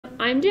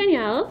I'm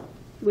Danielle,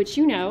 which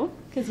you know,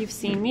 because you've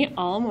seen me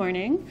all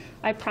morning.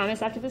 I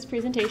promise after this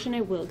presentation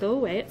I will go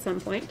away at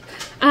some point.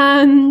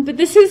 But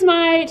this is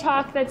my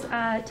talk that's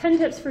 10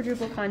 tips for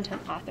Drupal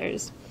content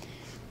authors.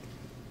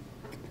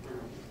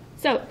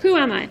 So, who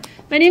am I?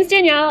 My name's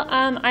Danielle.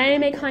 I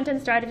am a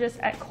content strategist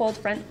at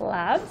Coldfront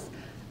Labs.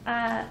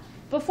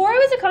 Before I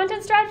was a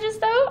content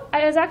strategist, though,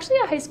 I was actually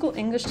a high school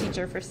English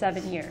teacher for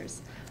 7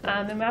 years.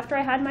 And after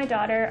I had my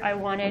daughter, I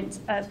wanted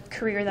a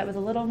career that was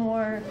a little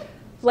more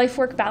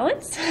life-work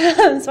balance.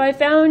 So I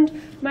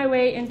found my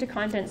way into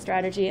content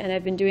strategy, and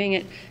I've been doing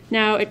it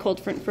now at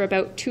Coldfront for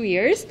about 2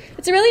 years.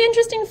 It's a really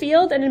interesting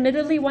field, and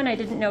admittedly one I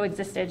didn't know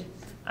existed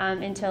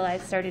until I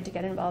started to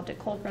get involved at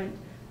Coldfront.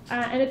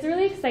 And it's a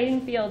really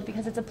exciting field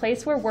because it's a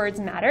place where words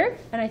matter,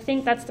 and I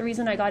think that's the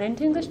reason I got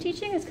into English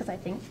teaching, is because I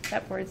think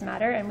that words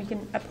matter, and we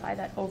can apply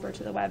that over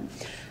to the web.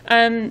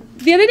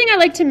 The other thing I'd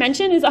like to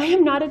mention is I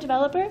am not a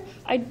developer.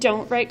 I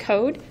don't write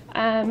code.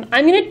 I'm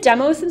going to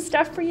demo some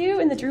stuff for you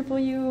in the Drupal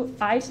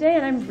UI today,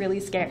 and I'm really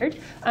scared,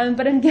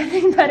 but I'm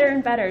getting better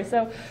and better.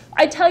 So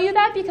I tell you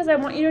that because I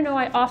want you to know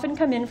I often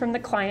come in from the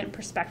client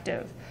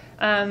perspective.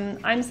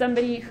 I'm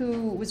somebody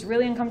who was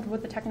really uncomfortable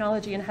with the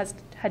technology and has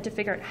had to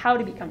figure out how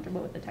to be comfortable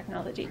with the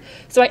technology.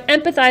 So I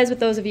empathize with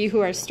those of you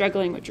who are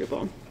struggling with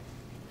Drupal.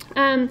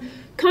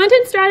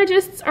 Content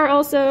strategists are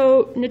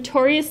also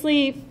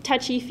notoriously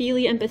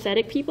touchy-feely,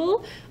 empathetic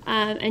people,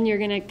 and you're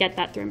going to get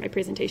that through my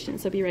presentation,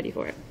 so be ready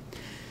for it.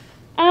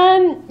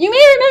 You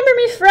may remember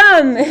me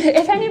from,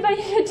 if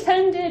anybody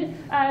attended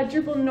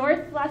Drupal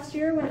North last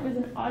year when it was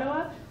in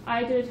Ottawa,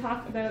 I did a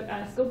talk about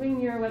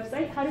scoping your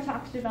website, how to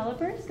talk to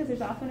developers, because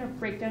there's often a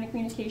breakdown in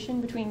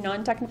communication between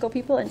non-technical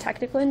people and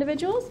technical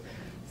individuals.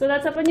 So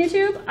that's up on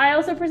YouTube. I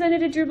also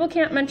presented at Drupal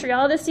Camp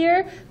Montreal this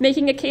year,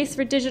 making a case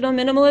for digital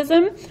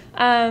minimalism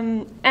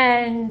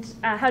and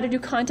how to do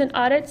content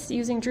audits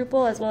using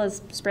Drupal as well as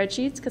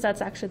spreadsheets, because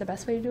that's actually the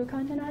best way to do a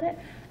content audit.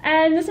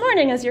 And this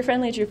morning as your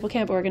friendly Drupal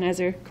Camp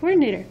organizer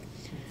coordinator.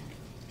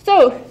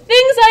 So,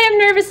 things I am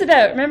nervous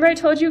about. Remember I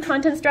told you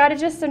content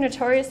strategists are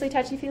notoriously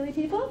touchy-feely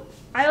people?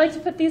 I like to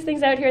put these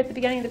things out here at the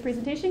beginning of the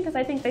presentation because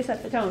I think they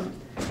set the tone.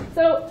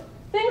 So,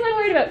 things I'm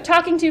worried about,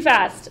 talking too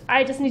fast.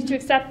 I just need to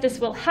accept this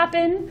will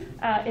happen.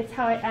 It's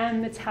how I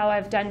am. It's how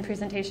I've done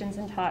presentations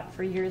and taught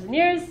for years and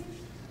years.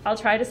 I'll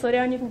try to slow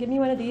down. You can give me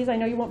one of these. I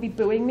know you won't be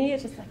booing me.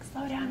 It's just like,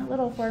 slow down a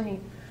little for me.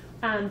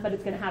 But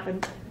it's going to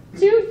happen.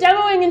 2,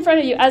 demoing in front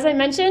of you. As I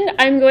mentioned,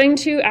 I'm going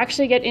to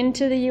actually get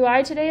into the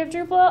UI today of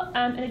Drupal.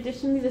 And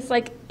additionally, this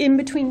like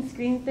in-between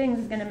screen things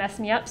is going to mess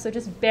me up. So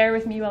just bear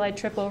with me while I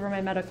trip over my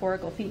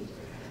metaphorical feet.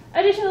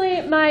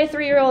 Additionally, my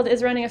 3-year-old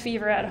is running a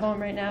fever at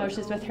home right now.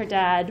 She's with her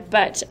dad,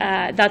 but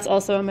that's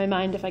also on my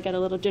mind if I get a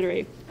little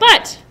jittery.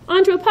 But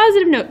on to a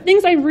positive note,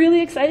 things I'm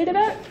really excited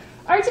about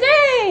are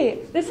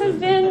today. This has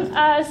been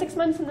 6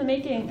 months in the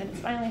making, and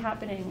it's finally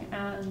happening.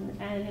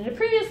 And in a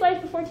previous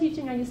life before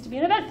teaching, I used to be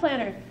an event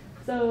planner.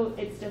 So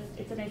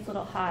it's a nice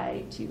little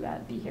high to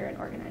be here and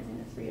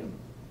organizing this for you.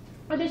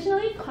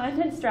 Additionally,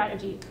 content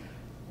strategy.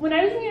 When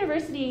I was in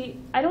university,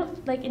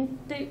 in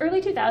the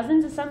early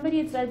 2000s, if somebody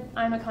had said,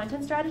 I'm a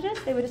content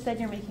strategist, they would have said,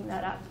 you're making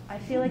that up. I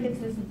feel like it's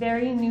this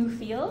very new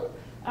field.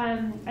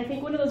 I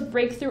think one of those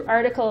breakthrough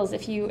articles,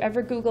 if you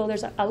ever Google,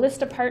 there's a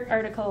list apart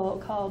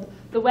article called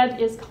The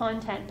Web is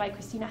Content by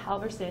Christina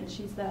Halverson.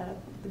 She's the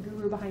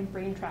guru behind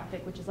Brain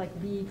Traffic, which is like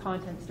the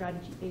content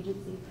strategy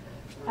agency.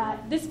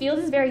 This field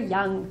is very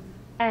young,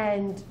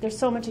 and there's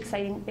so much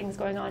exciting things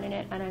going on in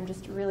it, and I'm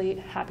just really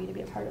happy to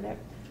be a part of it.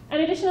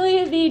 And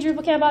additionally, the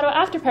Drupal Camp Ottawa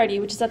After Party,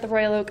 which is at the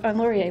Royal Oak on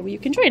Laurier, where you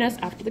can join us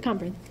after the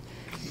conference.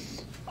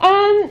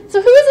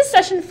 So who is this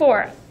session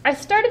for? I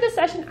started this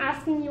session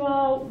asking you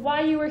all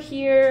why you were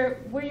here,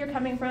 where you're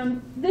coming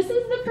from. This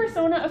is the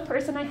persona of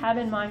person I have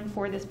in mind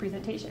for this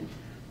presentation.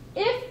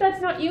 If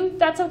that's not you,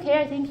 that's okay.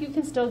 I think you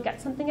can still get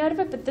something out of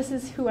it, but this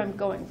is who I'm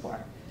going for.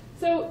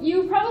 So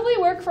you probably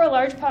work for a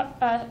large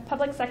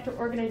public sector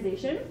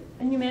organization,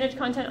 and you manage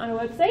content on a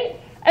website,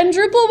 and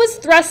Drupal was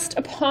thrust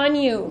upon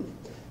you.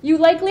 You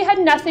likely had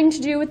nothing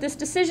to do with this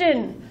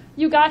decision.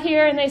 You got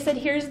here and they said,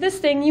 here's this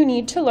thing you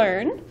need to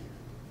learn.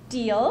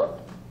 Deal.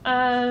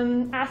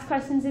 Ask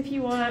questions if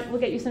you want.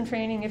 We'll get you some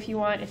training if you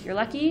want, if you're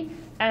lucky.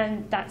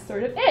 And that's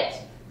sort of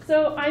it.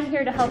 So I'm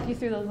here to help you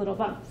through those little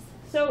bumps.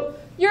 So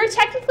you're a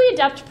technically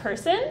adept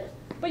person,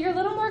 but you're a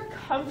little more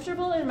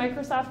comfortable in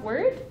Microsoft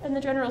Word and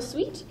the general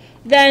suite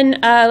than,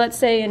 let's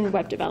say, in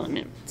web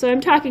development. So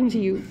I'm talking to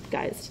you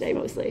guys today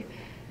mostly.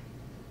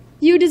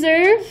 You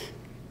deserve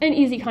an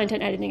easy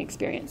content editing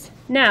experience.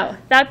 Now,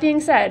 that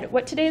being said,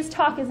 what today's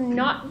talk is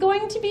not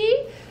going to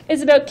be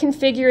is about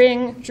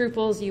configuring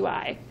Drupal's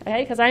UI,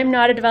 okay? Because I'm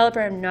not a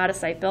developer, I'm not a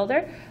site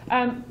builder.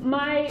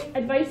 My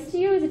advice to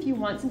you is if you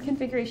want some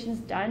configurations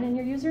done in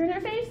your user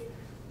interface,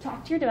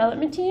 talk to your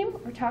development team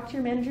or talk to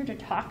your manager to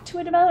talk to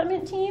a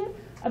development team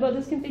about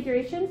those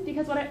configurations,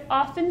 because what I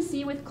often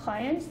see with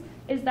clients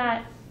is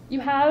that you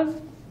have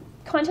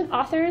content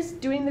authors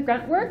doing the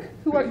grunt work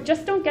who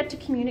just don't get to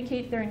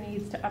communicate their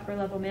needs to upper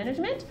level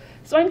management.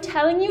 So I'm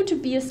telling you to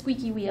be a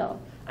squeaky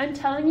wheel. I'm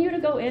telling you to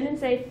go in and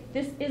say,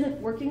 this isn't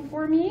working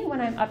for me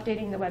when I'm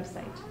updating the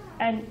website.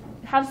 And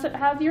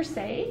have your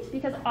say,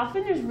 because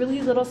often there's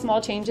really little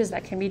small changes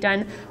that can be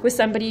done with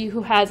somebody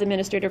who has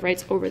administrative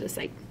rights over the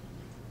site.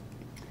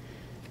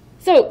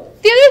 So the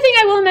other thing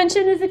I will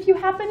mention is if you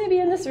happen to be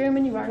in this room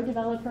and you are a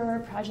developer or a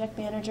project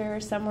manager or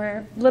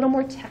somewhere a little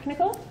more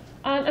technical,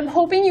 I'm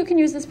hoping you can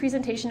use this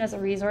presentation as a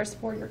resource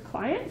for your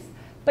clients,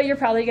 but you're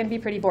probably going to be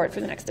pretty bored for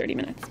the next 30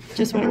 minutes.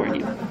 Just want to warn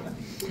you.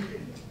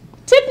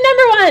 Tip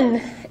number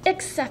 1,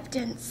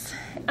 acceptance.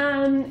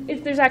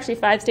 There's actually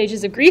 5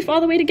 stages of grief all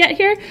the way to get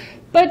here,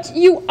 but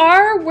you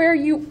are where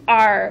you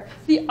are.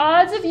 The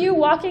odds of you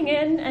walking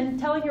in and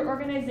telling your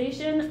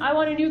organization, I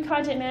want a new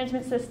content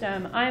management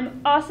system,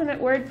 I'm awesome at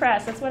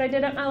WordPress, that's what I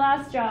did at my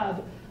last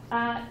job,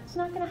 it's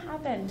not going to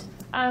happen.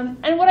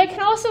 And what I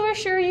can also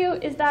assure you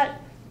is that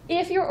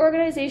if your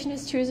organization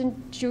has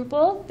chosen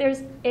Drupal,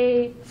 there's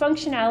a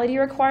functionality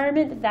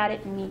requirement that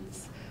it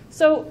meets.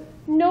 So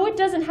no, it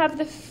doesn't have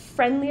the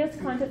friendliest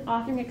content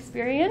authoring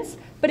experience,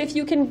 but if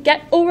you can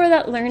get over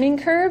that learning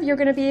curve, you're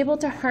going to be able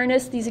to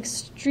harness these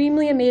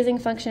extremely amazing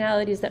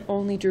functionalities that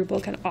only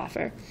Drupal can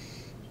offer.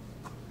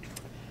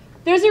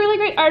 There's a really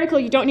great article.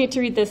 You don't need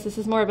to read this. This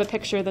is more of a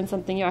picture than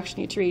something you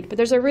actually need to read. But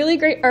there's a really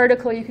great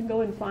article you can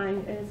go and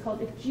find, and it's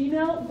called If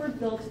Gmail Were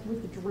Built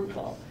with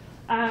Drupal.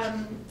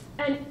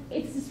 And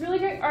it's this really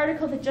great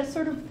article that just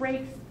sort of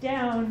breaks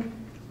down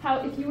how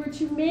if you were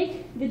to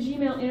make the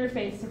Gmail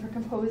interface for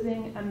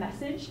composing a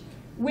message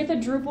with a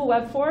Drupal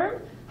web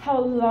form, how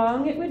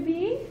long it would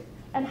be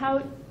and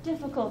how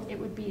difficult it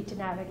would be to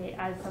navigate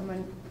as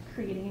someone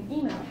creating an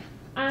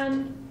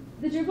email.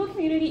 The Drupal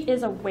community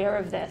is aware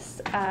of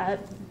this.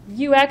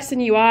 UX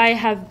and UI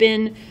have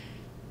been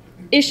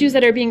issues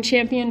that are being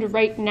championed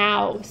right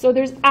now. So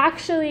there's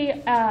actually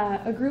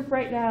a group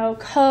right now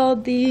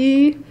called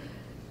the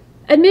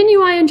Admin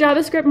UI and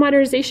JavaScript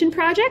Modernization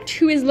Project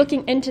who is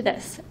looking into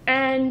this.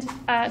 And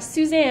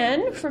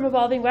Suzanne from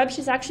Evolving Web,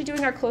 she's actually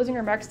doing our closing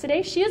remarks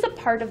today. She is a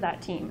part of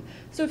that team.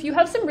 So if you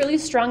have some really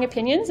strong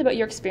opinions about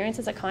your experience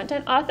as a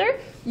content author,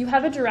 you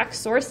have a direct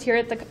source here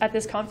at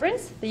this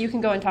conference that you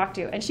can go and talk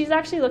to. And she's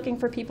actually looking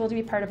for people to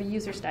be part of a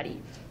user study.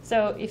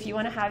 So if you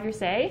want to have your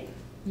say,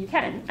 you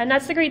can. And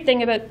that's the great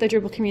thing about the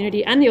Drupal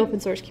community and the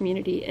open source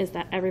community is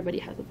that everybody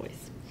has a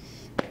voice.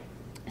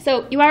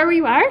 So you are where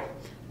you are.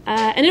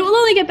 And it will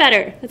only get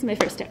better. That's my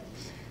first tip.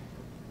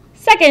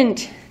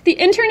 Second, the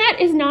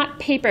internet is not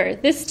paper.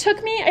 This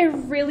took me a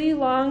really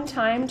long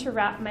time to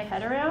wrap my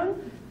head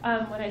around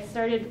when I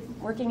started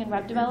working in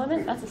web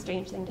development. That's a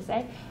strange thing to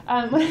say.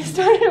 When I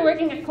started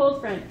working at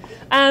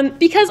ColdFront.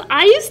 Because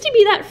I used to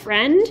be that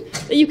friend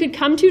that you could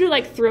come to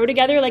like throw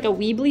together like a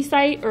Weebly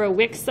site or a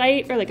Wix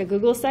site or like a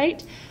Google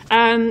site.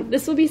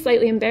 This will be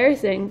slightly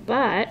embarrassing,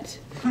 but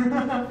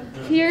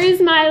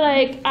here's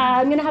my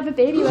I'm going to have a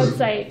baby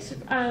website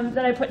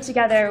that I put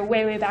together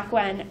way, way back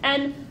when.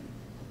 And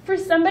for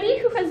somebody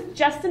who has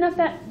just enough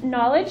that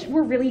knowledge,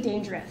 we're really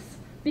dangerous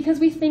because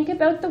we think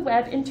about the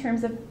web in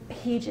terms of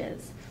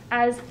pages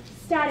as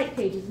static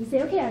pages. We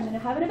say, okay, I'm going to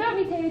have an About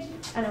Me page,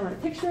 and I want a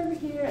picture over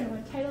here, and I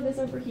want to title this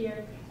over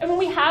here. And when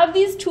we have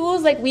these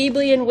tools like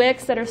Weebly and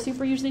Wix that are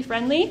super user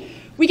friendly,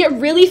 we get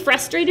really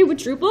frustrated with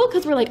Drupal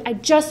because we're like, I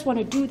just want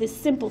to do this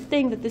simple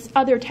thing that this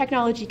other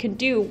technology can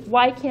do.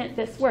 Why can't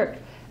this work?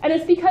 And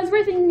it's because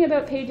we're thinking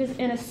about pages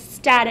in a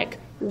static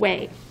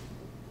way.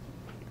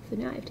 So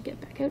now I have to get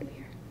back out of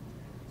here.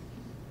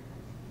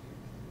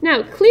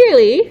 Now,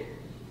 clearly,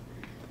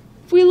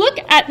 if we look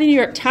at the New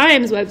York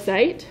Times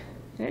website,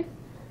 okay,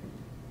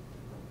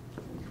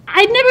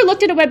 I'd never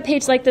looked at a web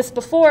page like this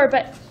before,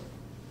 but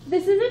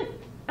this isn't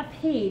a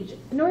page,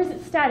 nor is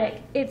it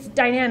static. It's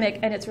dynamic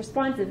and it's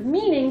responsive,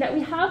 meaning that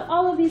we have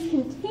all of these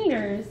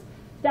containers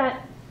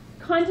that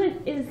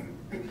content is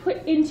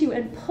put into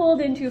and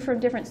pulled into from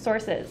different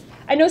sources.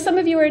 I know some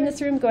of you are in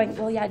this room going,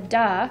 well, yeah,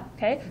 duh,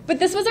 okay? But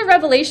this was a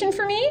revelation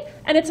for me,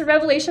 and it's a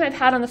revelation I've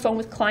had on the phone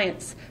with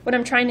clients when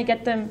I'm trying to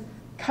get them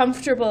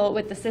comfortable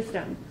with the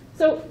system.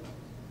 So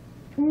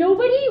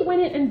nobody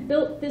went in and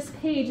built this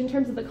page in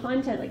terms of the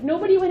content. Like,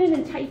 nobody went in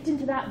and typed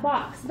into that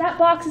box. That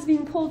box is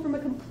being pulled from a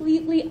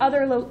completely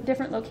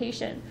different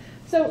location.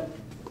 So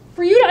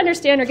for you to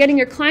understand, or getting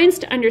your clients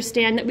to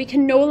understand, that we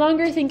can no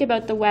longer think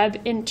about the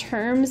web in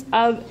terms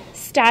of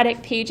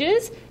static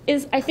pages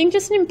is, I think,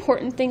 just an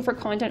important thing for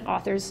content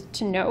authors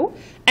to know.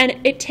 And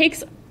it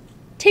takes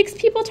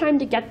people time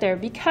to get there,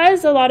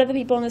 because a lot of the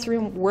people in this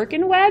room work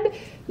in web.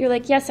 You're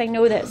like, yes, I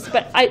know this,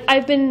 but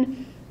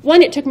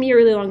one, it took me a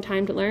really long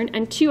time to learn,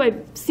 and two,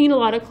 I've seen a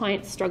lot of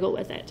clients struggle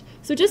with it.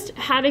 So just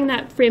having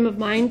that frame of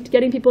mind,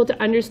 getting people to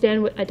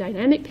understand what a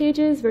dynamic page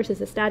is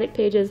versus a static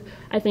page is,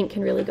 I think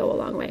can really go a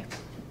long way.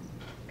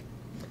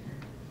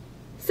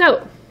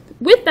 So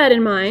with that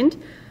in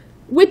mind,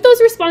 with those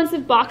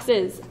responsive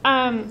boxes,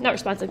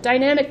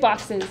 dynamic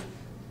boxes,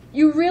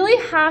 you really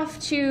have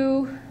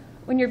to,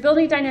 when you're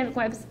building a dynamic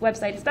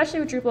website, especially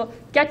with Drupal,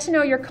 get to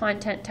know your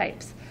content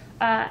types.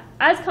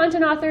 As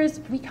content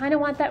authors, we kind of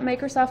want that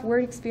Microsoft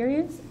Word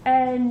experience,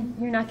 and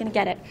you're not going to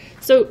get it.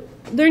 So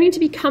learning to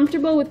be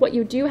comfortable with what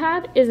you do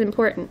have is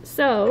important.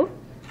 So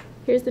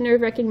Here's the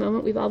nerve-wracking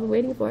moment we've all been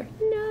waiting for.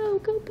 No,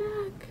 go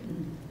back.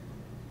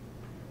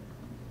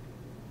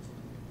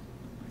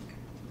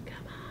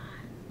 Come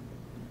on.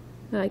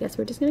 Well, I guess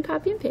we're just going to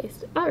copy and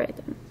paste. All right,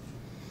 then.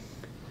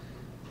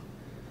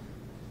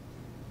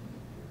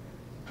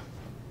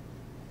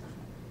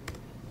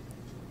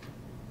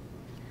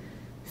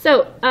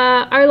 So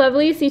our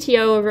lovely CTO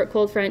over at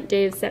ColdFront,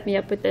 Dave, set me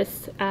up with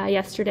this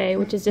yesterday,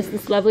 which is just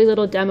this lovely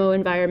little demo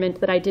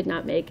environment that I did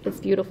not make. It's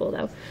beautiful,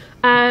 though.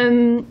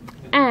 And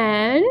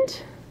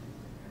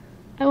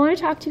I want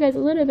to talk to you guys a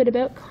little bit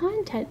about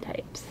content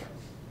types.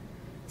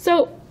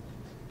 So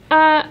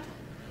I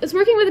was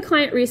working with a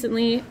client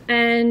recently,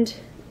 and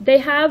they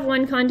have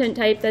one content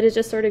type that is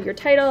just sort of your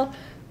title,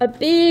 a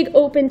big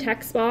open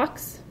text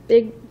box,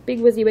 big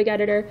WYSIWYG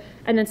editor,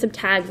 and then some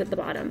tags at the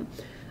bottom.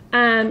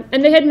 And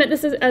they had met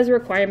this as a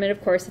requirement.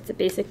 Of course, it's a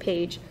basic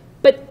page.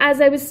 But as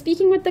I was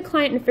speaking with the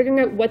client and figuring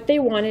out what they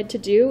wanted to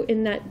do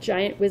in that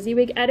giant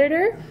WYSIWYG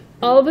editor,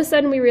 all of a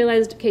sudden we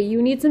realized, okay, you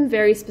need some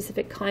very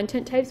specific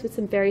content types with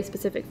some very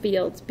specific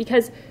fields,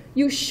 because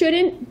you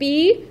shouldn't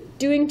be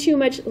doing too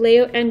much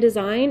layout and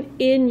design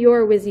in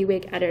your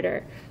WYSIWYG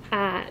editor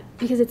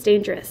because it's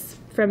dangerous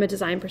from a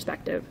design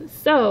perspective.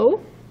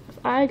 So if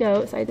I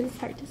go, sorry, this is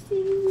hard to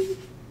see.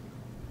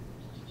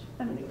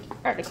 I'm going to go to the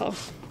article.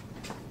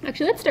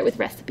 Actually, let's start with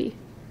recipe.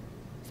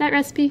 Is that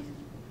recipe?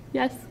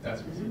 Yes?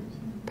 That's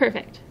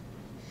perfect.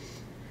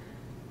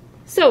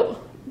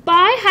 So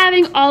by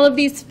having all of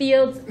these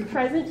fields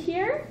present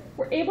here,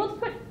 we're able to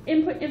put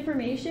input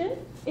information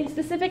in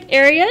specific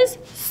areas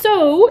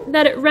so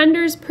that it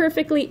renders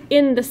perfectly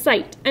in the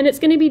site. And it's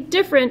going to be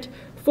different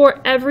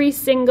for every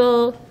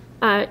single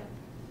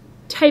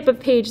type of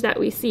page that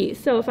we see.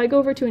 So if I go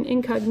over to an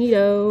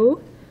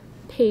incognito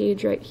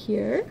page right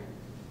here,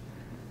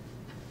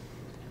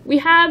 we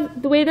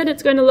have the way that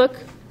it's going to look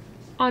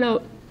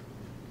on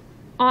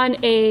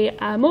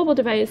a mobile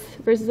device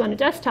versus on a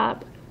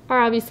desktop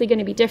are obviously going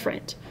to be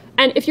different.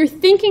 And if you're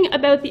thinking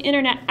about the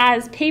internet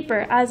as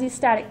paper, as these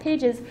static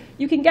pages,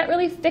 you can get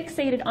really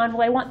fixated on,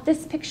 well, I want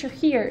this picture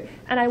here,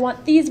 and I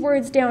want these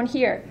words down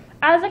here.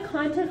 As a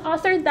content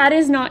author, that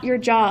is not your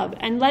job.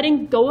 And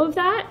letting go of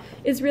that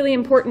is really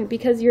important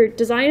because your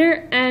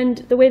designer and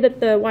the way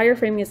that the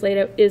wireframing is laid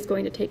out is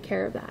going to take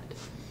care of that.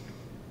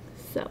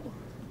 So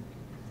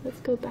let's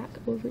go back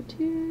over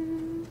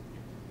to,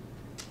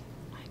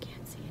 I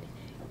can't see anything.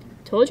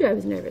 Told you I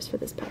was nervous for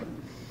this part.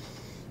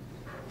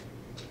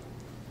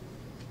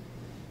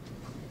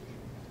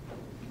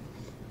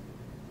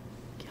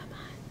 Come on.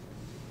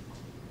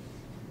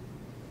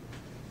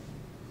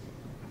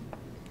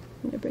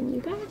 I'm going to bring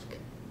you back.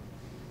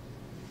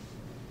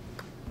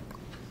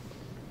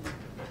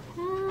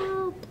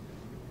 Help.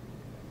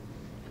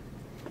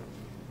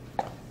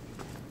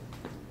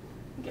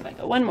 Give it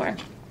one more.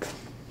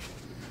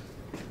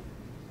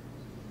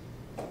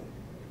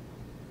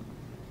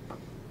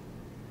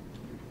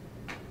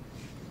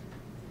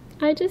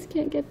 I just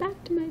can't get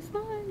back to my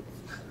slides.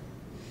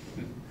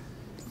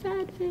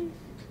 Sad face.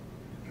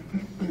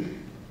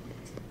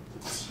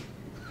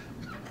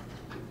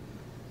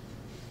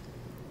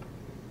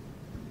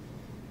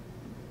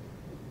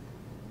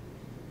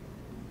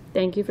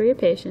 Thank you for your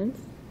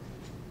patience.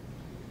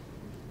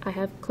 I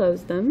have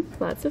closed them.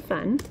 Lots of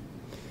fun.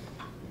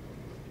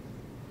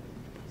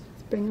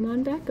 Let's bring them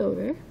on back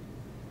over.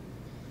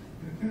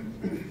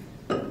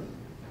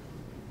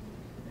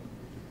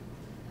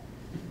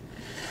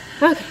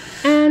 Okay,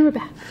 and we're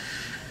back.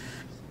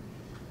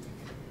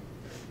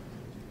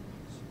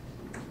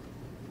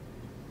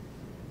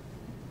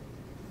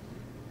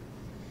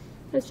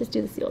 Let's just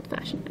do this the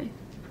old-fashioned way.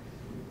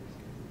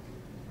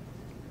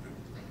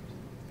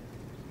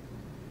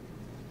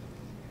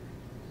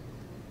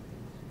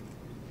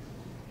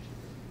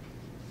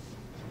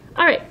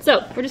 All right,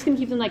 so we're just going to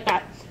keep them like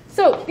that.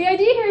 So the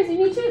idea here is you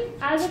need to,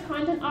 as a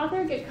content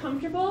author, get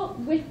comfortable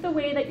with the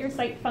way that your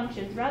site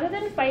functions. Rather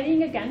than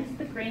fighting against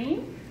the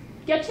grain,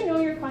 get to know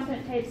your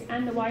content types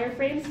and the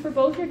wireframes for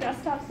both your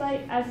desktop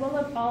site as well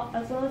as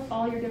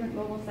all your different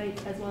mobile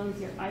sites, as well as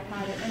your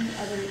iPad and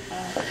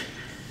other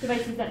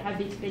devices that have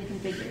been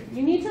configured.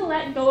 You need to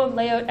let go of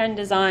layout and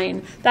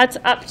design. That's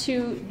up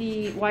to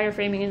the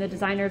wireframing and the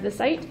designer of the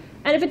site.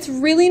 And if it's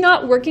really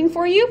not working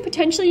for you,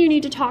 potentially you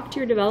need to talk to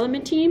your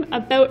development team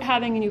about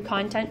having a new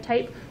content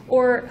type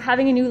or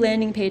having a new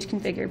landing page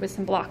configured with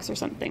some blocks or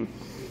something.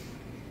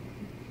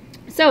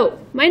 So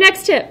my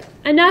next tip,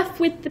 enough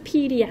with the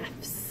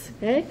PDFs.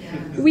 Okay?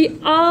 We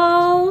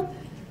all,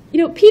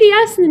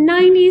 PDFs in the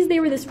 90s, they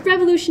were this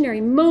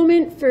revolutionary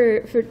moment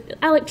for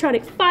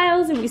electronic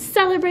files, and we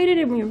celebrated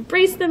and we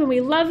embraced them and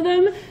we love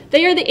them.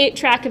 They are the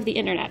 8-track of the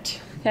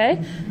internet.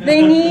 Okay?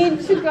 They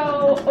need to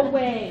go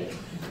away.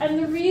 And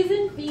the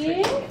reason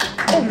being,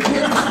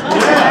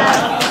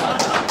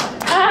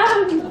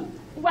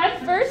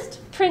 web first,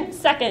 print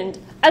second.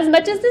 As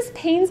much as this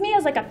pains me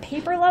as like a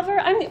paper lover,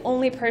 I'm the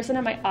only person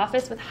in my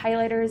office with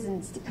highlighters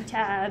and sticky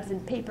tabs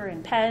and paper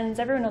and pens.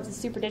 Everyone else is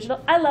super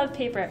digital. I love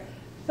paper.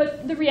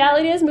 But the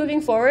reality is, moving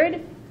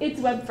forward,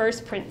 it's web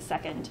first, print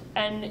second.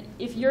 And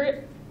if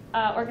you're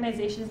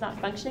organization is not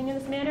functioning in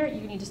this manner,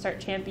 you need to start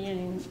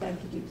championing them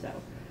to do so.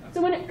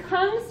 So when it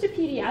comes to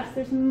PDFs,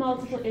 there's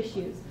multiple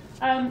issues.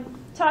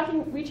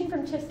 Reaching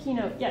from Tiff's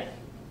keynote, yes?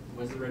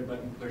 Was the red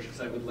button pushed?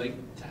 Because I would like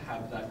to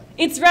have that.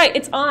 It's right,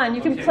 it's on.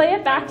 You can play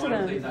it back to them. I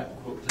want to play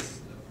that quote to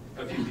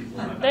a few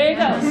people. There you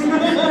go.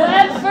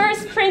 Web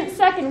first, print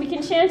second. We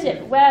can chant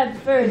it. Web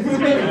first,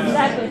 print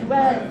second.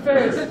 Web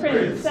first,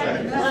 print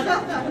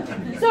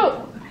second.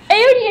 So,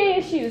 AODA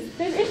issues.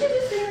 There's issues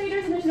with screen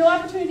readers and there's no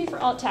opportunity for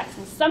alt text.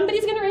 And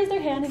somebody's going to raise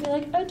their hand and be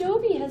like,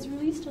 Adobe has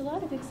released a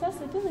lot of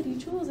accessibility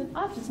tools and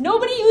options.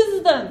 Nobody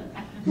uses them.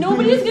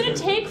 Nobody is going to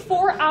take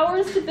 4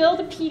 hours to build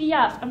a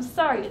PDF. I'm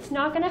sorry, it's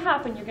not going to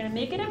happen. You're going to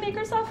make it in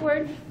Microsoft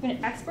Word, you're going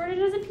to export it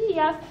as a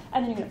PDF,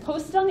 and then you're going to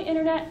post it on the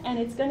internet, and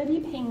it's going to be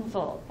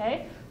painful,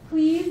 okay?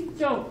 Please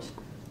don't.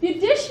 The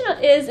additional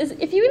is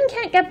if you even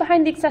can't get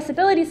behind the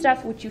accessibility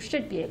stuff, which you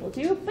should be able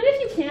to, but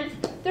if you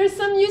can't, there's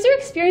some user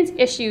experience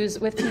issues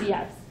with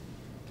PDFs.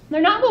 They're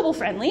not mobile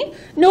friendly.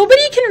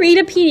 Nobody can read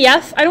a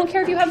PDF. I don't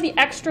care if you have the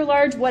extra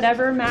large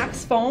whatever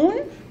Max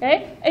phone.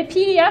 Okay? A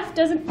PDF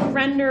doesn't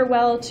render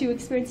well to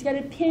experience. You got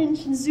to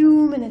pinch and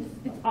zoom, and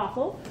it's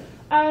awful.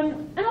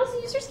 And also,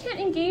 users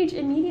can't engage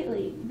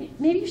immediately.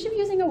 Maybe you should be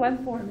using a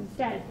web form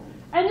instead.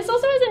 And this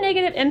also has a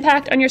negative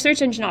impact on your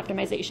search engine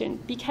optimization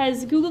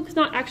because Google is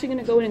not actually going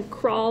to go in and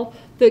crawl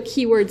the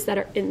keywords that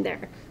are in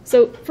there.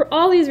 So for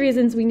all these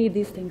reasons, we need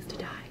these things to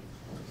die.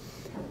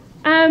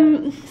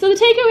 So the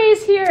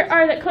takeaways here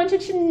are that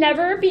content should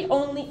never be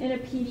only in a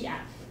PDF.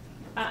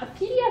 A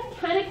PDF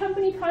can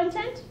accompany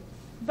content,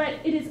 but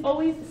it is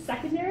always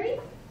secondary.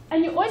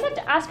 And you always have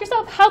to ask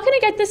yourself, how can I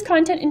get this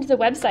content into the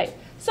website?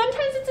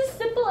 Sometimes it's as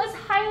simple as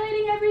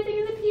highlighting everything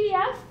in the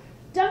PDF,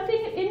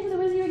 dumping it into the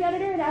WYSIWYG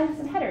editor, and adding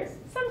some headers.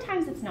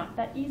 Sometimes it's not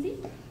that easy,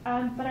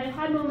 but I've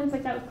had moments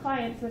like that with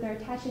clients where they're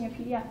attaching a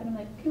PDF, and I'm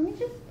like, can we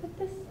just put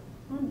this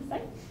on the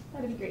site?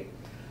 That would be great.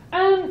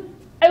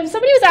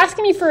 Somebody was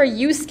asking me for a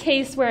use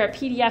case where a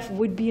PDF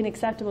would be an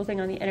acceptable thing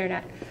on the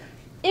internet.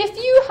 If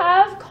you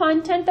have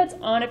content that's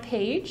on a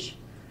page,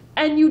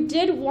 and you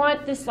did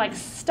want this like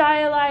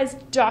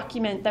stylized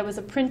document that was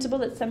a printable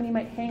that somebody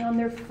might hang on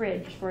their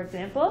fridge, for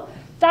example,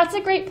 that's a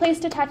great place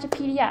to attach a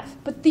PDF.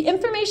 But the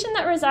information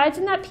that resides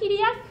in that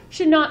PDF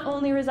should not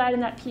only reside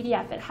in that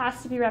PDF. It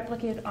has to be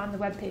replicated on the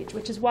web page,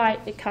 which is why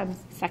it comes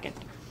second.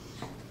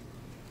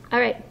 All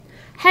right.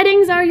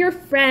 Headings are your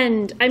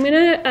friend. I'm going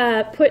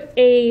to put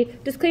a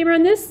disclaimer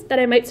on this that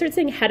I might start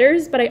saying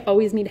headers, but I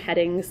always mean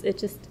headings.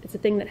 It's a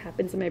thing that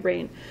happens in my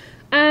brain.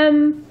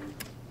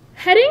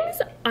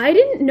 Headings, I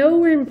didn't know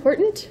were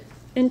important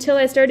until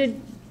I started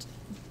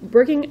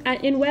working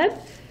in web,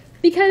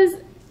 because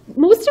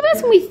most of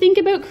us, when we think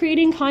about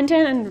creating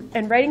content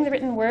and writing the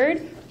written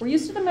word, we're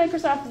used to the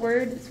Microsoft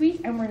Word suite,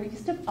 and we're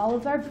used to all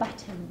of our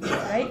buttons,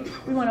 right?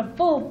 We want to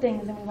bold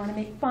things, and we want to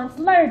make fonts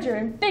larger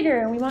and bigger,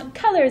 and we want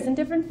colors and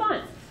different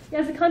fonts.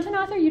 As a content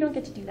author, you don't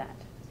get to do that,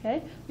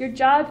 okay? Your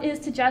job is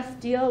to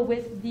just deal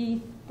with the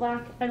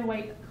black and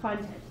white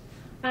content.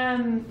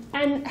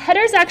 And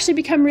headers actually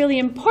become really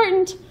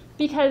important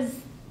because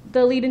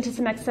they'll lead into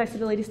some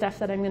accessibility stuff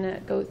that I'm going to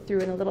go through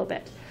in a little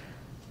bit.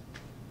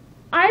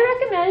 I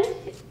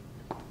recommend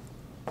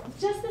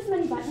just this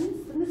many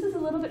buttons, and this is a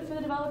little bit for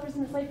the developers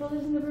and the site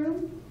builders in the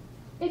room.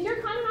 If you're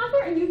a content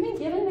author and you've been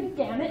given the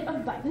gamut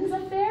of buttons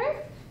up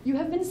there, you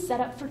have been set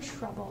up for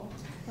trouble.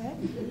 Okay?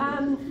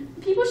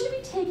 People should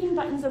be taking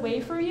buttons away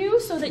from you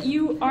so that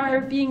you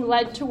are being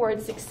led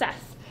towards success.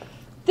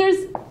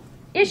 There's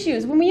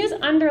issues. When we use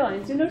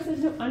underlines, you'll notice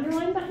there's no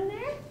underline button there.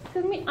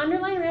 Because when we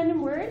underline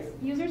random words,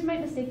 users might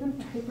mistake them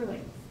for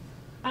hyperlinks.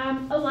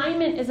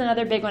 Alignment is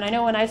another big one. I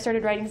know when I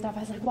started writing stuff, I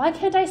was like, why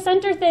can't I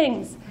center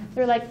things?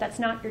 They're like, that's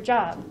not your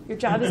job. Your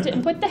job is to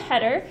input the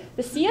header.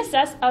 The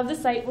CSS of the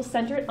site will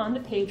center it on the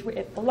page where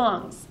it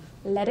belongs.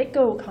 Let it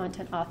go,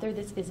 content author.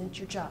 This isn't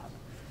your job.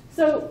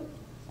 So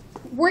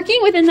working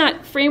within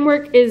that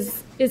framework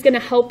is going to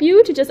help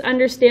you to just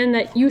understand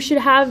that you should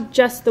have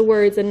just the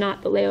words and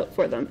not the layout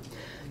for them.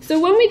 So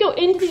when we go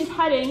into these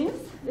headings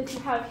that you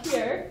have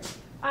here,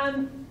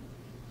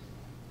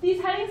 these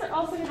headings are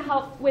also going to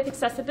help with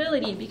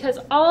accessibility because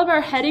all of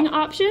our heading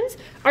options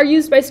are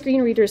used by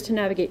screen readers to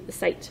navigate the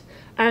site.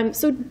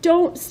 So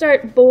don't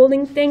start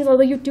bolding things,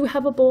 although you do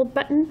have a bold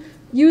button.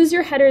 Use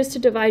your headers to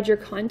divide your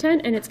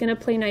content, and it's going to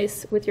play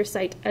nice with your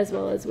site as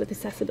well as with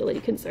accessibility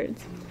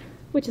concerns,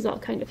 which is all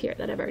kind of here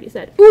that I've already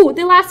said. Ooh,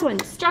 the last one,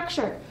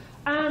 structure.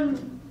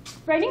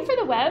 Writing for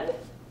the web,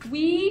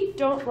 we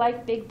don't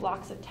like big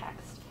blocks of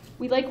text.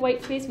 We like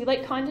white space. We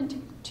like content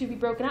to be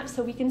broken up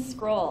so we can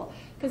scroll.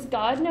 Because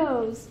God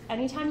knows,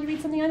 anytime you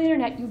read something on the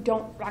internet, you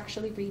don't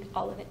actually read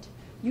all of it.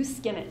 You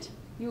skim it.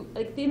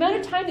 Like the amount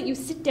of time that you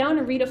sit down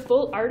and read a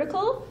full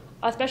article,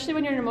 especially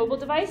when you're on a mobile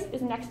device,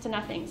 is next to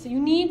nothing. So you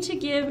need to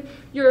give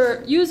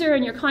your user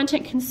and your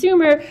content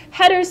consumer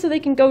headers so they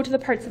can go to the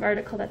parts of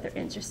article that they're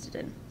interested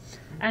in.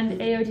 And the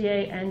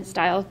AODA and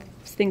style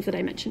things that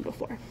I mentioned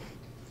before.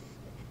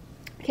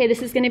 Okay,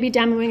 this is going to be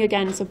demoing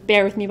again, so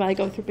bear with me while I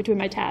go through between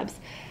my tabs.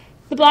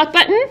 The block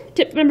button,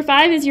 tip number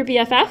 5, is your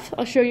BFF.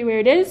 I'll show you where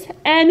it is.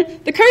 And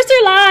the cursor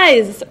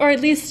lies, or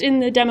at least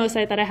in the demo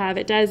site that I have,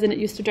 it does, and it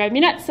used to drive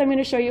me nuts, so I'm going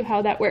to show you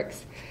how that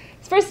works.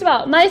 So first of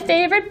all, my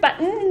favorite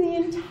button in the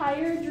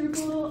entire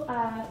Drupal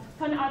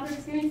content author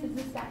experience is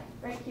this guy,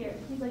 right here.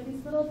 He's like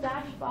this little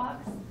dash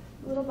box,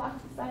 a little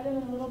box beside him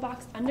and a little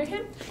box under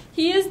him.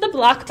 He is the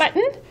block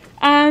button,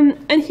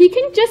 and he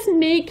can just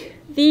make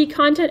the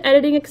content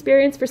editing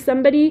experience for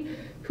somebody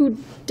who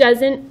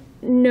doesn't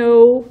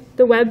know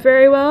the web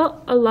very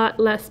well a lot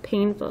less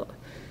painful.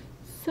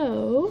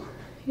 So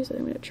here's what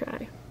I'm going to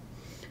try.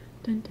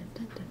 Dun, dun,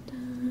 dun, dun,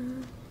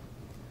 dun.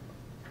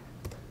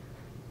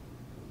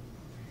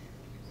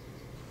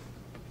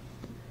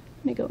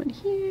 Let me go in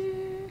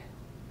here.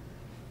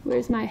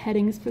 Where's my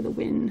headings for the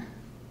win?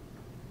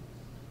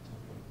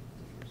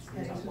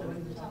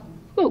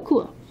 Oh,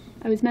 cool.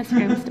 I was messing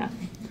around with stuff.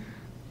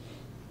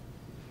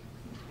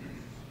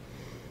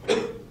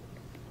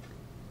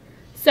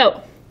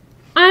 So,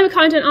 I'm a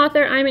content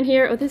author. I'm in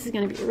here. Oh, this is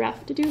going to be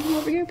rough to do from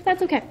over here, but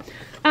that's okay.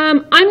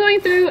 I'm going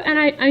through, and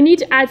I need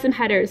to add some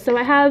headers. So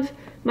I have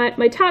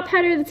my top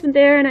header that's been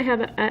there, and I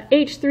have a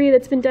H3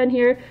 that's been done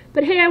here.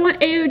 But hey, I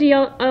want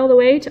AOD all the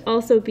way to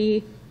also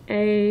be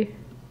a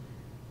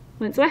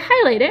one. So I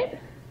highlight it,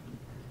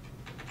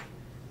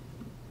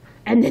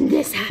 and then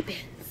this happens.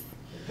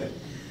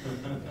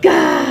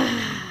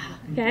 Gah!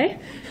 Okay?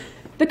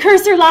 The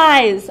cursor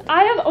lies.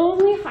 I have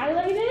only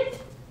highlighted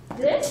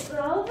this, but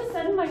all of a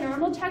sudden my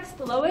normal text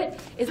below it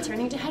is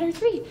turning to header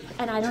 3,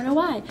 and I don't know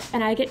why,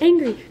 and I get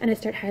angry, and I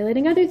start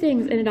highlighting other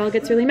things, and it all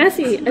gets really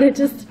messy, and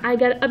I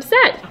get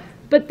upset.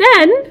 But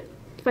then,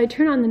 if I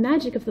turn on the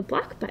magic of the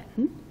block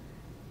button,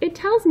 it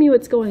tells me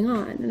what's going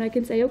on, and I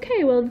can say,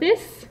 okay, well,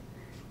 this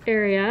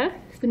area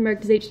has been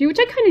marked as H3, which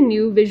I kind of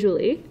knew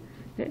visually,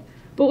 okay?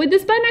 But what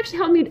this button actually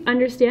helped me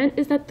understand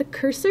is that the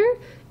cursor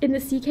in the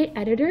CK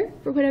editor,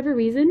 for whatever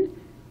reason,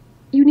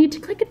 you need to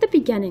click at the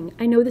beginning.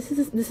 I know this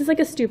is like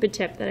a stupid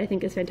tip that I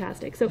think is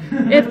fantastic. So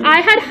if I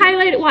had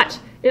highlighted, watch,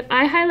 if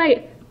I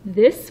highlight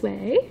this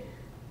way,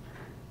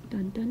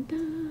 dun dun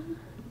dun,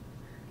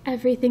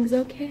 everything's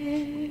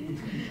okay.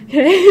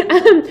 Okay.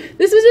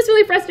 This was just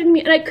really frustrating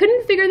me, and I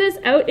couldn't figure this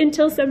out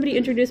until somebody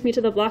introduced me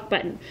to the block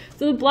button.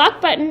 So the block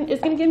button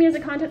is going to give me, as a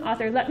content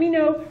author, let me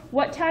know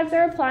what tags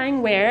are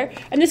applying where,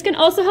 and this can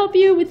also help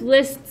you with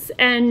lists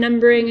and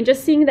numbering and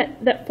just seeing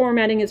that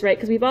formatting is right,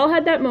 because we've all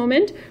had that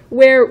moment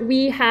where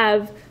we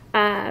have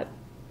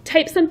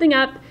typed something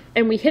up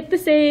and we hit the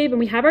save and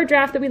we have our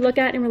draft that we look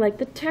at and we're like,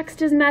 the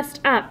text is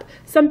messed up.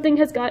 Something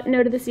has gotten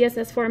out of the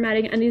CSS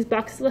formatting, and these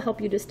boxes will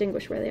help you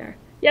distinguish where they are.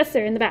 Yes,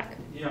 sir, in the back.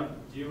 Yeah.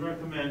 Do you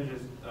recommend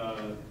just,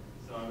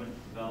 so I'm a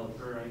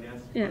developer, I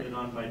guess, yeah, put it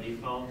on by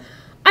default?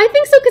 I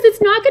think so, because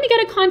it's not going to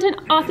get a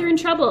content author in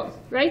trouble,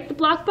 right? The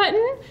block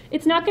button,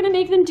 it's not going to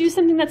make them do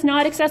something that's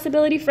not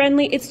accessibility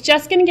friendly. It's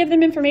just going to give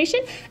them information,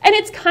 and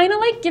it's kind of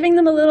like giving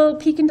them a little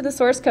peek into the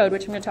source code,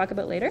 which I'm going to talk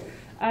about later,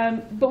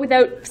 but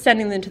without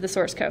sending them to the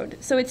source code.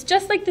 So it's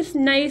just like this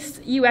nice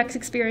UX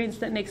experience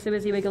that makes the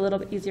WYSIWYG a little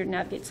bit easier to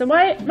navigate. So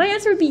my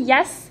answer would be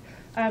yes.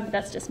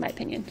 That's just my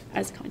opinion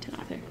as a content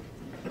author.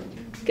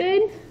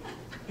 Good?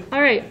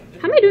 All right.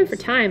 How am I doing for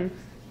time?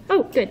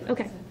 Oh, good.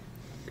 Okay.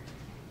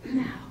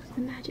 Now,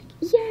 the magic.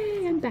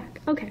 Yay, I'm back.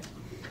 Okay.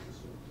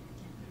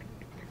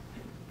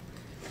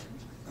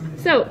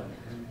 So,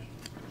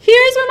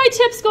 here's where my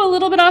tips go a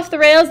little bit off the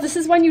rails. This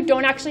is one you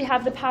don't actually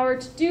have the power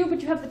to do,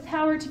 but you have the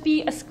power to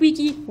be a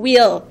squeaky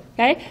wheel.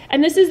 Okay?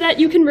 And this is that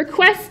you can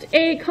request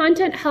a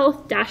content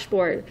health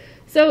dashboard.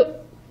 So,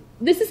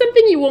 this is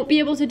something you won't be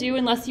able to do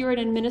unless you're an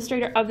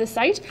administrator of the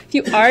site. If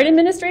you are an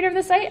administrator of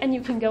the site and you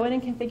can go in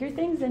and configure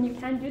things, then you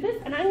can do this.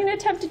 And I'm going to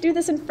attempt to do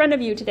this in front of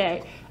you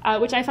today,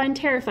 which I find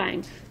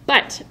terrifying.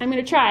 But I'm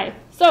going to try.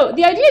 So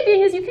the idea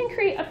being is you can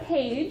create a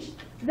page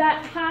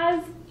that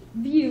has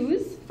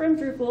views from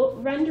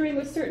Drupal rendering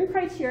with certain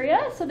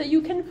criteria so that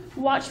you can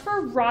watch for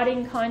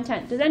rotting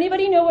content. Does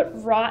anybody know what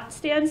ROT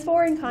stands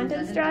for in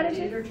content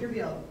strategy? Redundant, outdated, or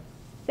trivial.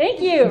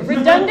 Thank you.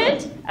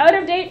 Redundant, out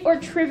of date, or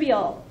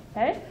trivial.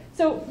 Okay?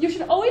 So you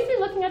should always be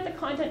looking at the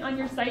content on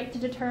your site to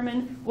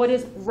determine what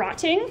is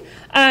rotting,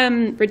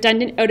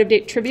 redundant, out of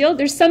date, trivial.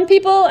 There's some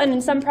people, and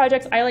in some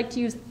projects, I like to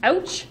use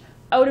ouch,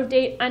 out of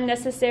date,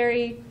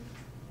 unnecessary.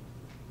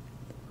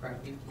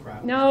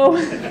 Crap. No.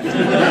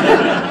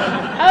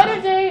 Out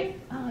of date.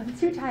 Oh, I'm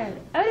too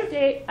tired. Out of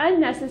date,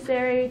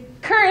 unnecessary,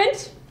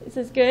 current. This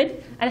is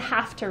good, and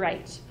have to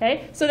write.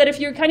 Okay, so that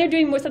if you're kind of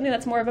doing something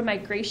that's more of a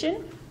migration,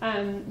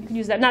 you can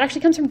use that. And that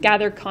actually comes from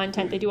Gather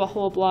Content. They do a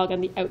whole blog on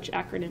the OUCH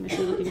acronym if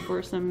you're looking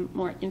for some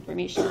more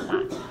information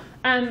on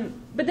that.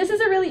 But this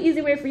is a really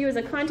easy way for you as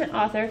a content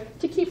author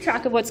to keep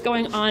track of what's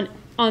going on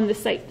the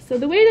site. So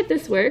the way that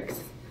this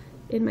works,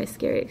 in my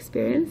scary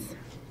experience,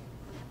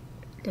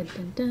 dun,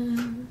 dun,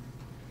 dun.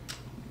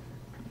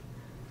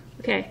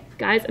 Okay,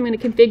 guys, I'm going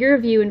to configure a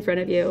view in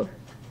front of you,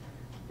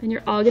 and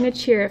you're all going to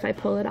cheer if I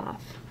pull it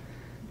off.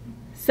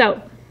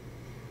 So,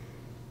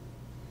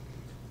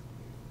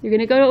 you're going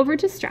to go over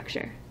to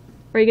structure.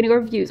 Or are you going to go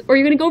over views? Or are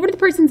you going to go over to the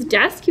person's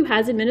desk who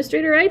has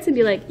administrator rights and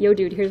be like, yo,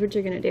 dude, here's what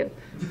you're going to do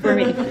for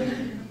me.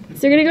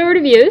 So you're going to go over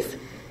to views.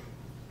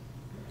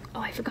 Oh,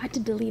 I forgot to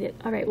delete it.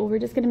 All right, well, we're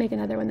just going to make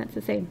another one that's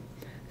the same.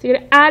 So you're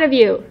going to add a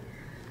view.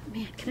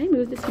 Man, can I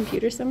move this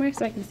computer somewhere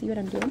so I can see what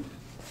I'm doing?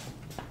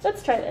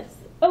 Let's try this.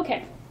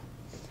 Okay.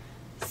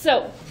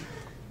 So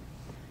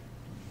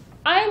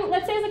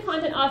let's say as a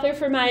content author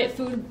for my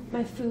food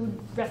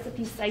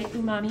recipe site,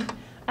 Umami.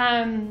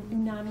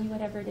 Unami,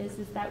 whatever it is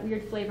that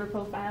weird flavor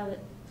profile that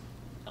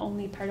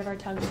only part of our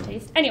tongues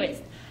taste. Anyways,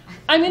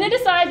 I'm going to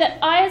decide that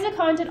I, as a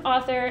content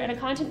author and a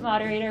content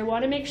moderator,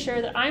 want to make sure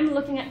that I'm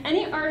looking at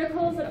any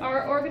articles that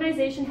our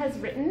organization has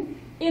written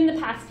in the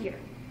past year.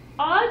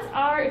 Odds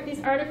are, if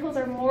these articles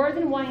are more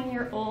than 1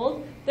 year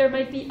old, there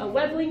might be a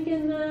web link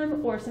in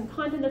them or some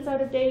content that's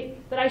out of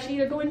date that I should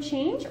either go and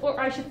change or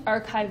I should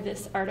archive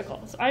this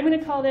article. So I'm going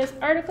to call this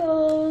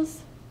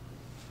articles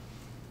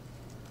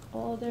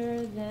older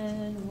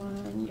than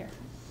 1 year.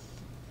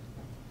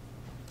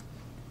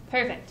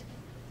 Perfect.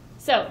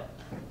 So,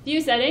 view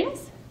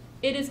settings,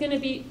 it is going to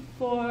be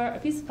for a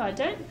piece of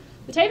content.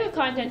 The type of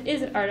content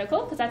is an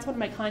article, because that's one of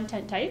my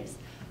content types.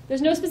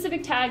 There's no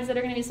specific tags that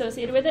are going to be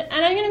associated with it,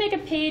 and I'm going to make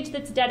a page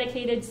that's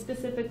dedicated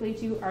specifically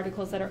to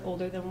articles that are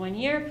older than 1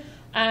 year.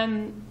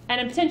 And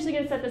I'm potentially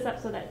going to set this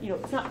up so that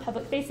it's not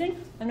public facing.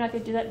 I'm not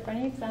going to do that in front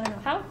of you because I don't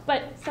know how,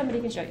 but somebody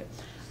can show you.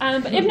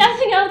 But if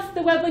nothing else,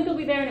 the web link will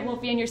be there and it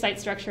won't be in your site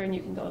structure and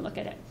you can go and look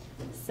at it.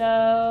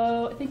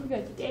 So I think we're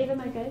good. Dave,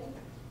 am I good?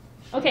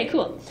 Okay,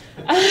 cool.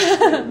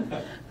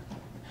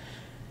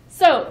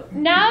 So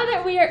now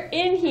that we are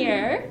in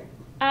here,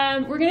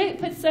 we're going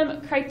to put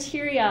some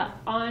criteria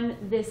on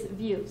this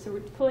view. So we're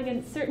pulling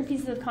in certain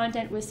pieces of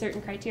content with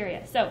certain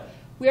criteria. So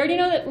we already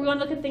know that we want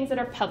to look at things that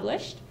are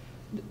published,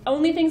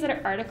 only things that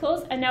are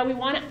articles, and now we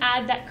want to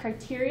add that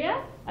criteria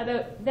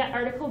about that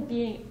article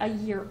being a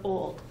year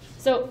old.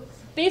 So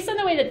based on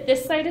the way that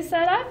this site is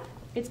set up,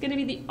 it's going to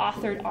be the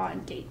authored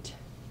on date.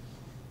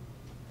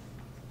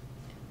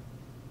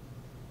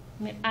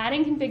 I'm going to add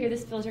and configure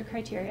this filter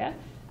criteria,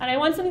 and I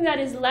want something that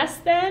is less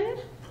than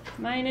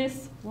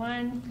minus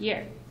 1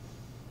 year.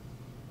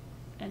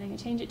 And I'm going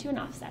to change it to an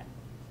offset.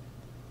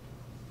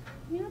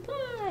 I'm going to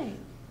apply.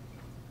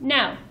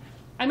 Now,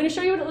 I'm going to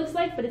show you what it looks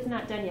like, but it's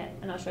not done yet,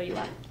 and I'll show you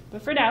why.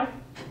 But for now,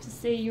 just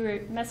say you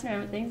were messing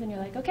around with things and you're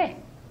like, okay,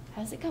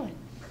 how's it going?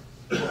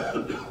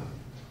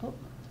 Oh.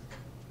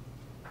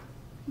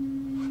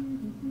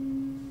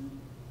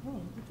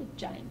 Oh, that's a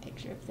giant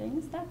picture of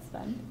things. That's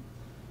fun.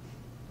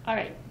 All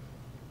right.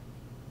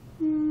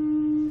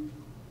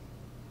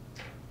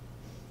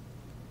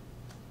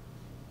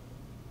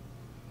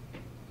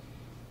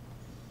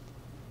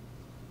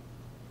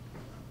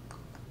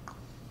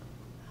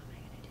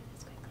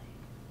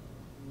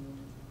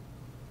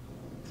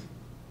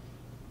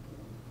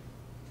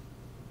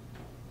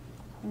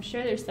 I'm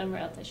sure there's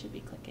somewhere else I should be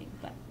clicking,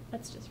 but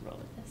let's just roll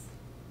with this.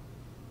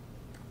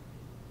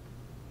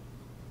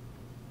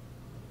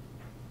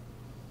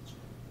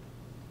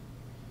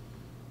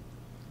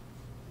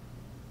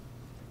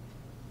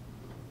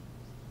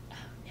 Oh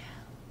no.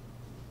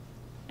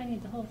 I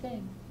need the whole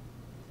thing.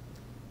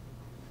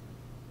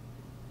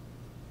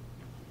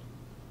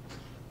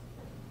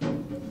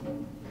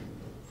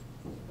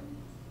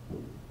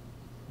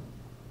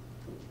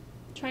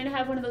 Trying to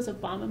have one of those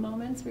Obama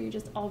moments where you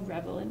just all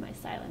revel in my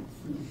silence.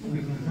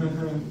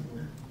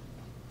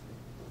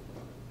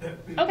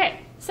 Okay,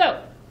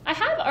 so I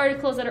have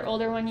articles that are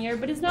older 1 year,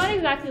 but it's not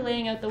exactly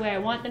laying out the way I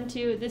want them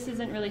to. This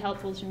isn't really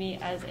helpful to me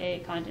as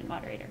a content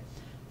moderator.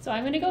 So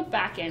I'm going to go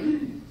back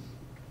in,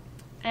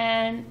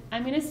 and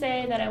I'm going to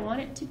say that I want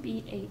it to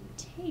be a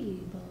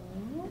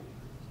table,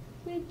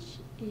 which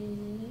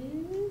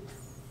is...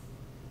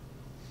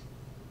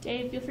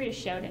 Dave, feel free to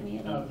shout at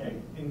me. Okay,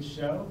 in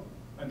show,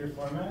 under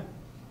format?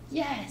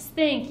 Yes,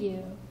 thank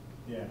you.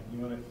 Yeah, you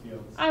want it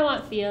fields. I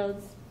want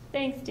fields.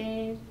 Thanks,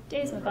 Dave.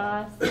 Dave's my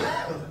boss.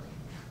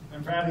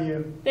 I'm proud of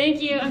you.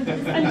 Thank you. I'm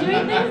doing things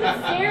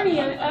that scare me.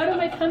 I'm out of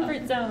my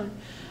comfort zone.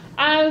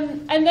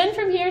 And then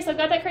from here, so I've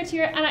got that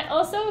criteria. And I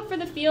also, for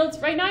the fields,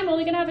 right now I'm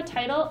only going to have a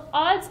title.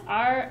 Odds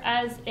are,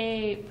 as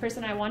a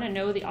person, I want to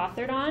know the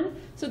authored on.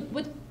 So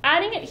with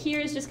adding it here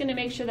is just going to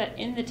make sure that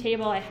in the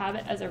table I have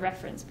it as a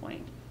reference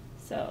point.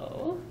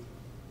 So...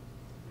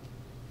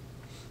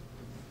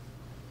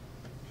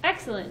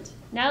 excellent.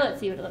 Now let's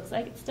see what it looks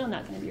like. It's still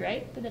not going to be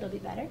right, but it'll be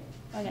better.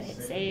 Oh, I got to hit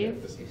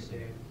save.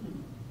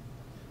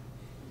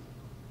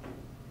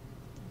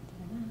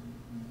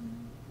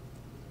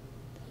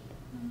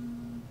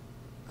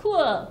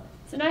 Cool.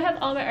 So now I have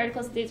all my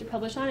articles that dates are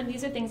published on, and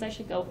these are things I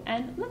should go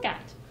and look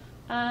at.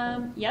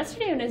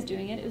 Yesterday when I was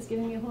doing it, it was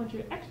giving me a whole bunch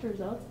of extra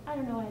results. I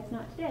don't know why it's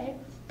not today.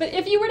 But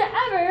if you were to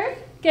ever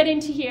get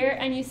into here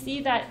and you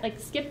see that like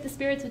skip the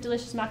spirits with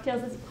delicious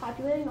mocktails is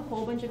populating a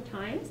whole bunch of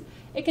times,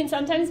 it can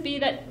sometimes be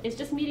that it's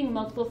just meeting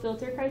multiple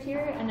filter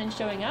criteria and then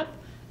showing up.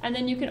 And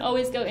then you can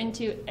always go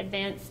into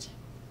advanced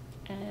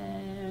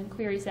and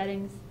query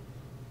settings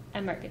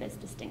and mark it as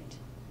distinct.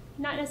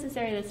 Not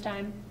necessary this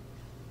time.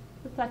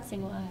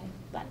 Perplexing why,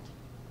 but.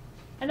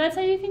 And that's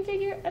how you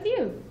configure a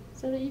view.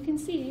 so that you can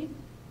see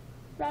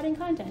routing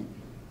content.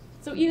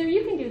 So either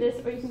you can do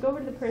this, or you can go over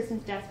to the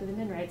person's desk with the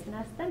min rights and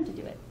ask them to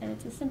do it. And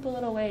it's a simple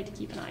little way to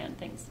keep an eye on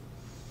things.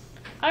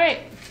 All right,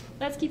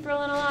 let's keep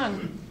rolling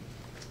along.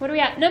 What are we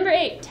at? Number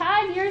 8,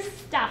 tag your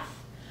stuff.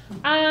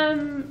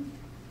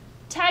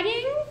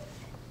 Tagging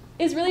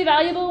is really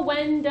valuable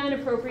when done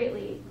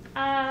appropriately.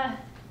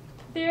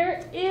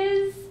 There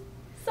is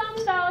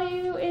some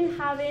value in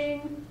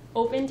having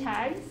open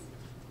tags.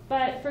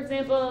 But for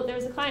example, there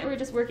was a client we were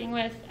just working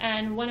with,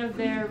 and one of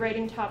their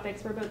writing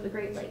topics were about the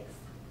Great Lakes.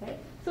 Okay?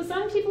 So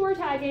some people were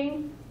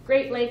tagging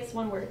Great Lakes,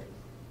 one word.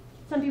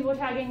 Some people were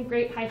tagging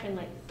Great hyphen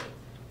Lakes.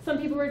 Some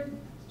people were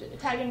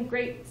tagging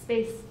Great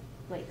space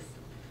Lakes.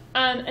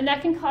 And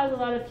that can cause a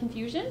lot of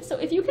confusion. So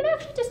if you can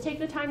actually just take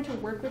the time to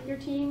work with your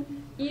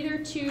team,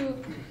 either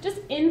to just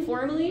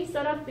informally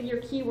set up your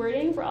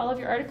keywording for all of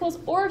your articles,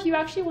 or if you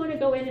actually want to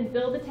go in and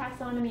build a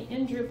taxonomy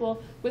in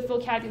Drupal with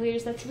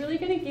vocabularies, that's really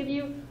going to give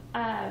you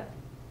a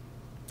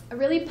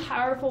really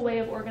powerful way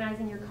of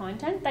organizing your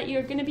content that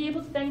you're going to be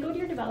able to then go to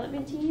your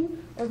development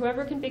team or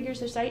whoever configures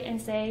their site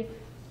and say,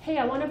 hey,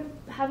 I want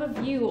to have a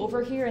view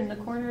over here in the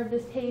corner of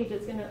this page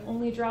that's going to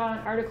only draw on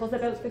articles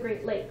about the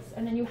Great Lakes.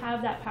 And then you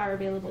have that power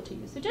available to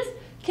you. So just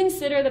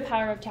consider the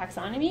power of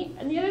taxonomy.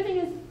 And the other thing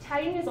is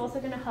tagging is also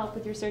going to help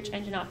with your search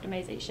engine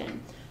optimization.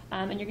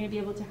 And you're going to be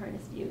able to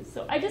harness views.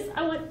 So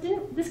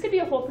this could be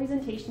a whole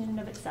presentation in and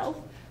of itself,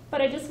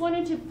 but I just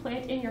wanted to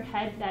plant in your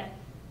head that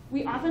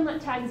we often let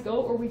tags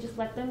go, or we just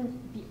let them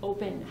be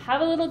open.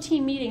 Have a little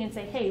team meeting and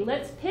say, hey,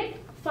 let's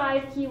pick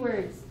 5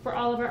 keywords for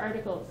all of our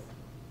articles.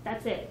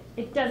 That's it.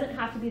 It doesn't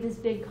have to be this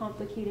big,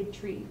 complicated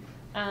tree.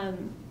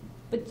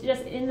 But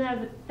just that in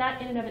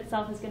and of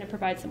itself is going to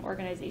provide some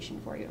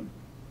organization for you.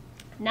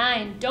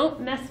 9,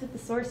 don't mess with the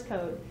source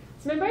code.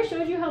 So remember I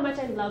showed you how much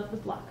I love the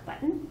block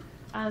button?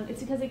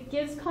 It's because it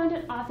gives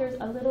content authors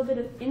a little bit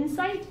of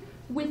insight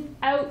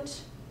without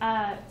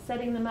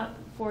setting them up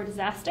for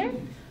disaster.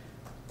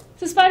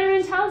 So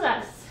Spider-Man tells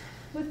us,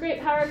 with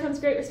great power comes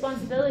great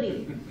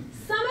responsibility.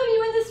 Some of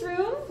you in this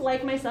room,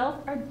 like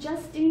myself, are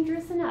just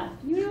dangerous enough.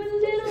 You know a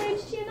little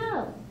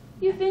HTML.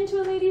 You've been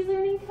to a Ladies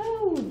Learning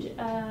Code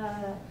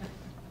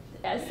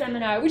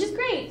seminar, which is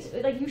great.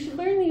 Like, you should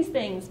learn these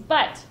things.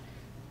 But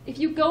if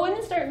you go in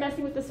and start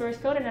messing with the source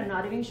code, and I'm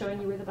not even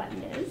showing you where the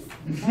button is,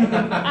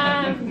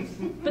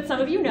 but some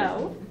of you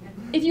know,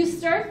 if you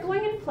start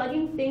going and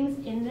plugging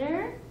things in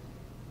there,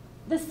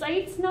 the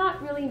site's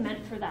not really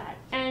meant for that.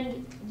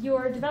 And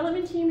your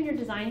development team and your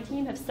design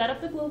team have set up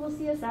the global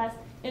CSS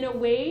in a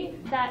way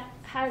that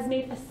has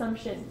made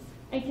assumptions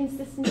and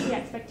consistency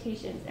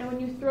expectations. And when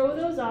you throw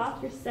those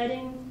off, you're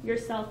setting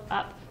yourself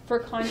up for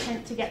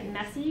content to get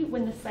messy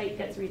when the site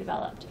gets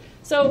redeveloped.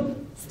 So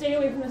stay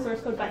away from the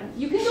source code button.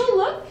 You can go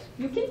look,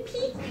 you can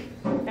peek,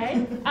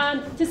 okay,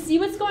 to see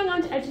what's going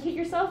on to educate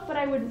yourself, but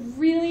I would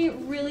really,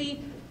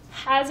 really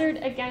hazard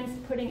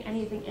against putting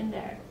anything in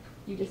there.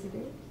 You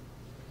disagree?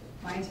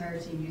 My entire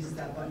team uses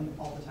that button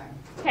all the time.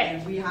 Okay.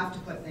 And we have to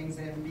put things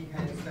in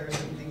because there are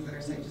certain things that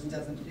our site just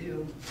doesn't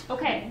do.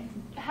 Okay.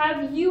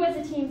 Have you as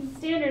a team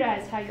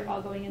standardized how you're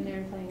all going in there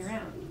and playing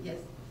around? Yes.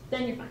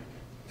 Then you're fine.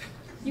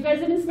 You guys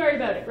have been smart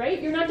about it,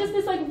 right? You're not just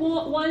this like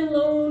one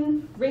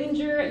lone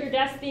ranger at your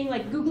desk being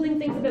like Googling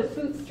things about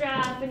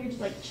Bootstrap and you're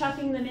just like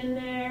chucking them in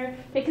there.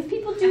 Okay, because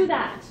people do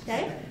that,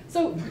 okay?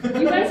 So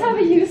you guys have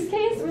a use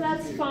case where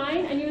that's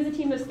fine, and you as a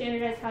team have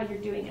standardized how you're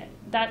doing it.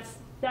 That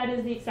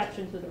is the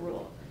exception to the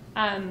rule.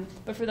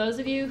 But for those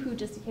of you who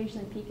just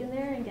occasionally peek in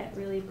there and get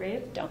really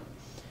brave, don't.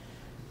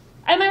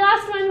 And my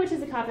last one, which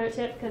is a cop-out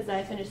tip, because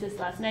I finished this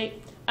last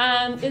night,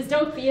 is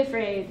don't be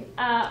afraid.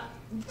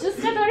 Just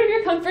step out of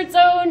your comfort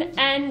zone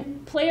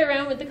and play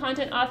around with the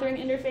content authoring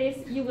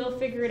interface. You will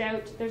figure it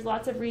out. There's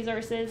lots of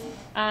resources.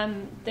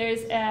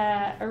 There's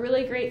a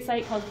really great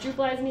site called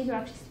Drupalize Me, who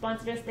actually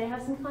sponsored us. They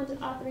have some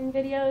content authoring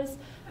videos.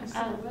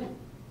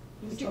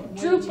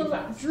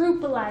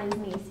 Drupalize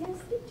Me. See, I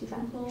speak too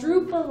fast.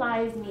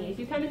 Drupalize Me. If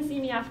you come and see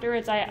me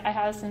afterwards, I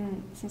have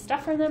some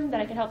stuff from them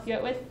that I can help you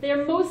out with.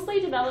 They're mostly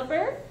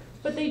developer,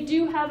 but they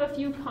do have a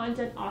few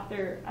content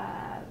author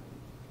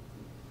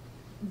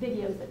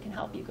videos that can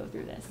help you go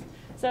through this.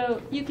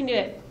 So you can do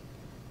it.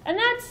 And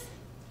that's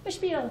the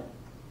spiel.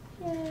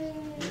 Yay.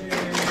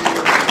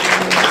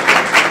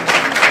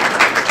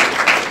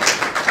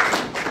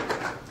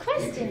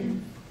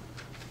 Question?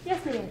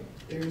 Yes, Megan.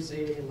 There's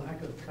a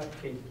lack of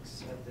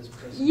cupcakes at this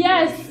presentation.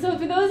 Yes, so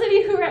for those of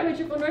you who were at my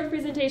Drupal North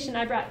presentation,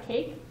 I brought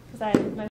cake because my